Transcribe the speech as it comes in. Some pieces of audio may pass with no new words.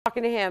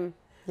talking to him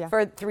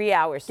for 3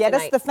 hours Get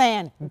tonight. us the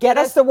fan. Get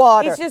us the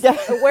water. He's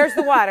just, where's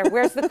the water?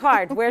 Where's the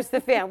card? Where's the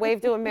fan?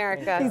 Wave to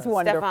America. He's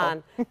wonderful.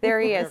 Stefan.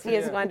 There he is. He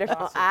is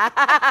wonderful.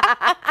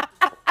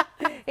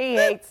 He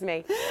hates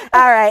me.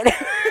 All right.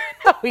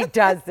 No, he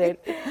doesn't.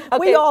 Okay.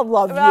 We all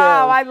love you. Oh,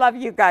 I love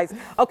you guys.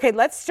 Okay,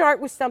 let's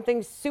start with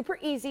something super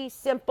easy,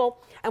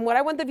 simple. And what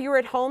I want the viewer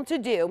at home to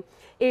do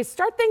is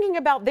start thinking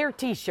about their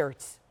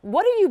T-shirts.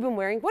 What have you been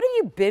wearing? What have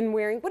you been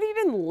wearing? What have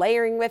you been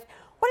layering with?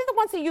 What are the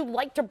ones that you'd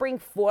like to bring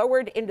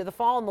forward into the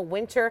fall and the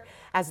winter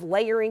as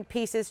layering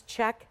pieces?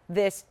 Check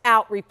this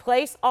out.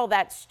 Replace all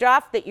that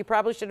stuff that you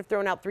probably should have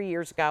thrown out 3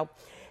 years ago,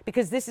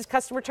 because this is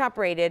customer top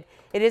rated.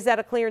 It is at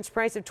a clearance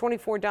price of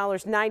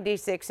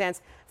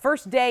 $24.96.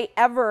 First day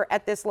ever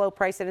at this low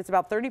price, and it's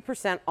about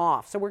 30%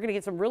 off. So we're going to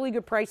get some really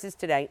good prices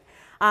today.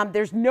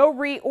 There's no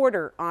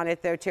reorder on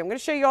it, though, too. I'm going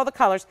to show you all the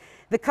colors.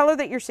 The color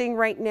that you're seeing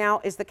right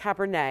now is the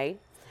Cabernet.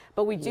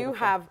 But we do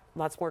have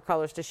lots more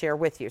colors to share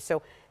with you.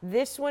 So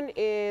this one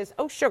is,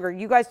 oh, sugar.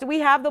 You guys, do we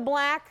have the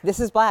black? This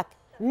is black.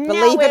 No,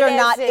 Believe it or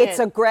not, isn't. it's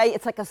a gray.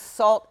 It's like a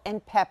salt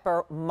and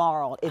pepper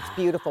marl. It's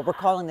beautiful. We're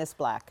calling this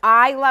black.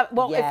 I love,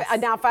 well, Yes.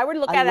 now if I were to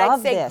look at it,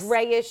 I'd say this.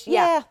 grayish.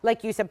 Yeah.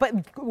 Like you said. But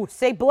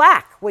say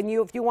black when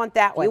if you want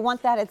that one. You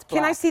want that, it's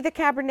black. Can I see the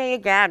Cabernet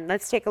again?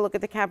 Let's take a look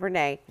at the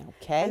Cabernet.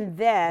 Okay. And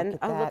then,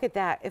 Look at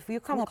that. If you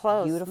come Isn't that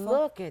close, beautiful?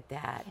 look at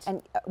that.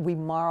 And we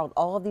marled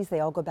all of these. They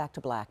all go back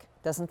to black.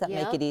 Doesn't that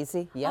make it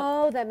easy? Yep.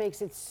 Oh, that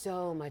makes it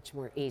so much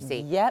more easy.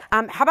 Yep.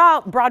 How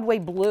about Broadway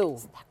blue?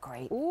 Isn't that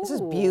great? Ooh. This is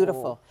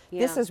beautiful.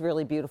 Yeah. This is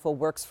really beautiful.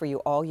 Works for you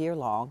all year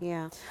long.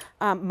 Yeah.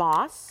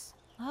 Moss.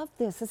 Love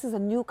this. This is a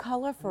new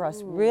color for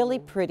us. Really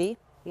pretty.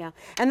 Yeah.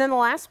 And then the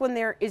last one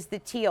there is the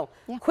teal.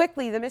 Yeah.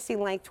 Quickly, the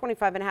missing length,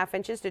 25.5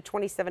 inches to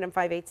 27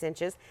 5/8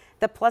 inches.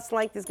 The plus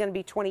length is going to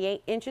be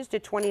 28 inches to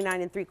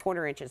 29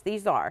 3/4 inches.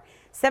 These are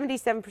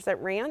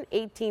 77% rayon,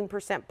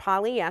 18%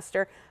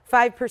 polyester,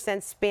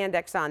 5%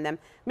 spandex on them.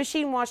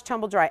 Machine wash,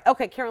 tumble dry.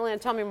 Okay, Carolyn,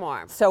 tell me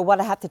more. So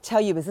what I have to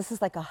tell you is this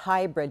is like a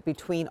hybrid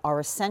between our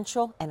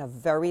essential and a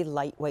very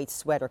lightweight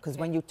sweater, because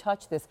when you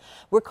touch this,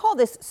 we call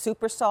this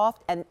super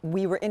soft, and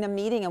we were in a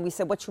meeting and we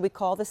said, what should we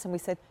call this? And we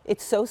said,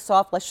 it's so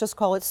soft, let's just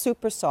call it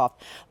super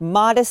soft.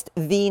 Modest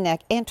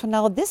V-neck.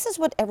 Antonella, this is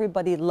what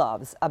everybody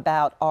loves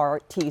about our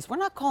tees. We're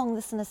not calling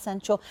this an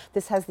essential.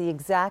 This has the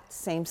exact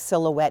same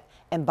silhouette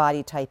and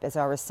body type as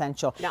our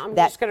essential. Now, I'm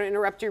just going to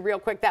interrupt you real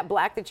quick. That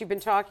black that you've been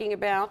talking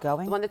about,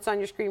 Going. the one that's on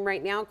your screen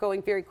right now,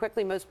 going very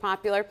quickly, most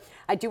popular.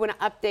 I do want to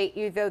update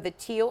you, though, the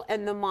teal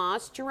and the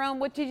moss. Jerome,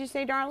 what did you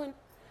say, darling?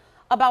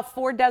 About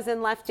 4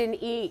 dozen left in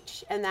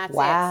each, and that's it.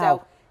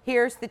 So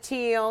here's the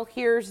teal,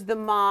 here's the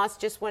moss.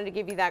 Just wanted to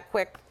give you that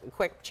quick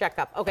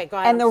checkup. Okay, go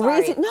ahead. And the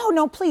reason,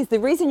 no, please. The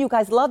reason you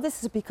guys love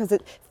this is because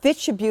it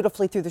fits you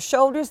beautifully through the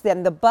shoulders.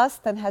 Then the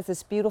bust then has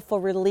this beautiful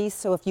release.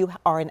 So if you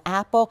are an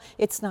apple,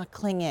 it's not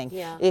clinging.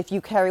 Yeah. If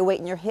you carry weight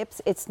in your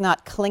hips, it's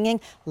not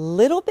clinging.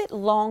 Little bit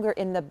longer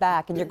in the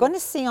back. And you're going to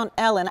see on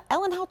Ellen.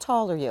 Ellen, how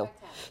tall are you?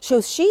 So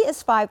she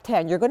is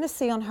 5'10". You're going to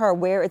see on her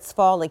where it's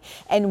falling.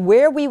 And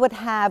where we would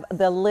have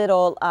the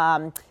little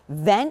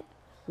vent,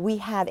 we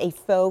have a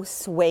faux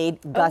suede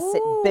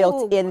gusset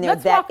built in there.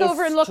 Let's walk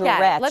over and look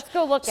at it. Let's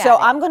go look at it. So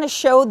I'm going to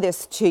show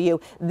this to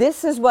you.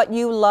 This is what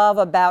you love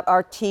about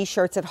our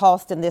T-shirts at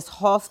Halston, this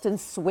Halston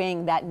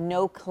swing, that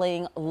no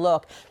cling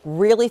look.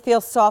 Really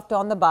feels soft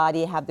on the body.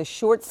 You have the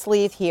short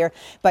sleeve here,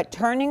 but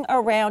turning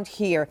around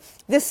here,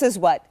 this is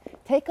what.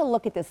 Take a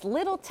look at this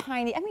little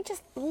tiny,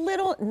 just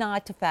little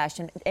nod to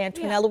fashion.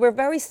 Antonella, we're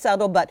very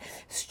subtle, but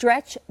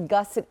stretch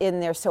gusset in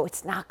there so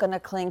it's not going to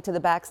cling to the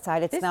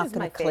backside. It's not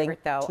going to cling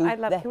favorite, though. to I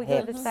love. the Can we go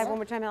to hips. this side one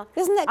more time, Ellen?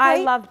 Isn't that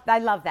great? I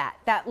love that.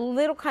 That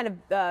little kind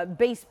of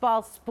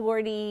baseball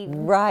sporty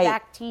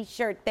back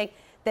T-shirt thing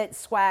that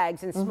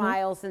swags and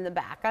smiles in the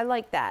back. I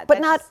like that.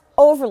 But not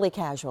overly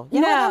casual.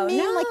 You know what I mean?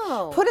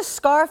 No. Like, put a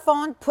scarf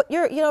on, put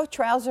your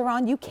trouser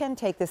on. You can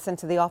take this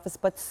into the office,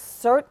 but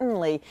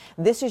certainly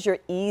this is your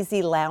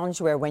easy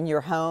loungewear when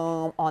you're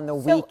home on the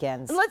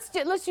weekends.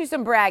 Let's do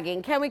some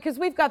bragging, can we? Because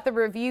we've got the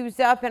reviews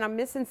up, and I'm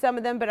missing some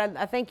of them, but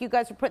I thank you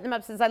guys for putting them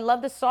up, since I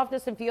love the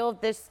softness and feel of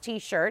this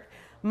T-shirt.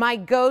 My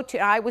go-to,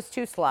 I was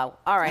too slow.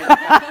 All right.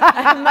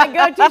 My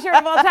go-to shirt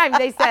of all time,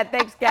 they said.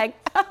 Thanks, gang.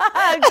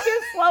 Too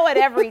slow at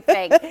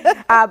everything.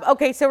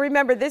 Okay, so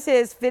remember, this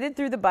is fitted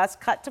through the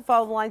bust, cut to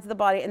follow the lines of the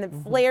body, and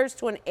then flares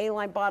to an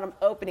A-line bottom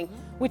opening,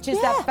 which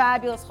is that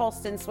fabulous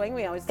Halston swing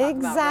we always talk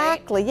about, right?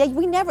 Exactly. Yeah,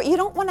 you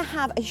don't want to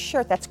have a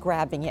shirt that's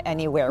grabbing you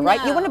anywhere,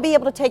 right? You want to be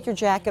able to take your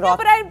jacket off.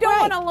 No, but I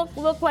don't want to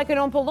look like an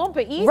Oompa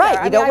Loompa either.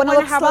 Right, you don't want to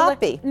look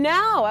sloppy.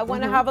 No, I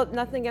want to have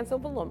nothing against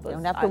Oompa Loompas.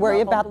 Don't have to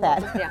worry about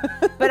that. Yeah.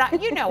 But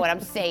you know what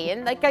I'm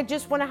saying. Like, I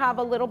just want to have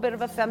a little bit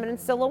of a feminine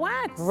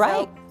silhouette.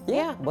 Right. So,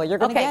 yeah. Well, you're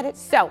going to get it.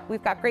 So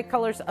we've got great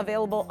colors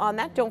available on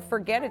that. Don't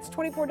forget, it's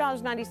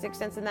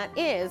 $24.96, and that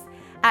is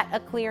at a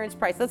clearance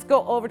price. Let's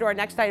go over to our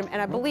next item,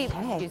 and I believe,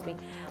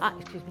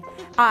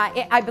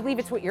 I believe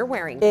it's what you're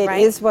wearing,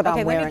 right? It is what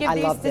I'm wearing. Let me give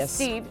these love to this.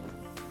 Steve.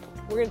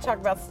 We're going to talk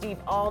about Steve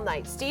all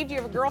night. Steve, do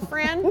you have a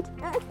girlfriend?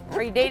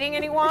 Are you dating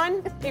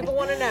anyone? People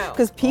want to know.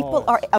 Because people are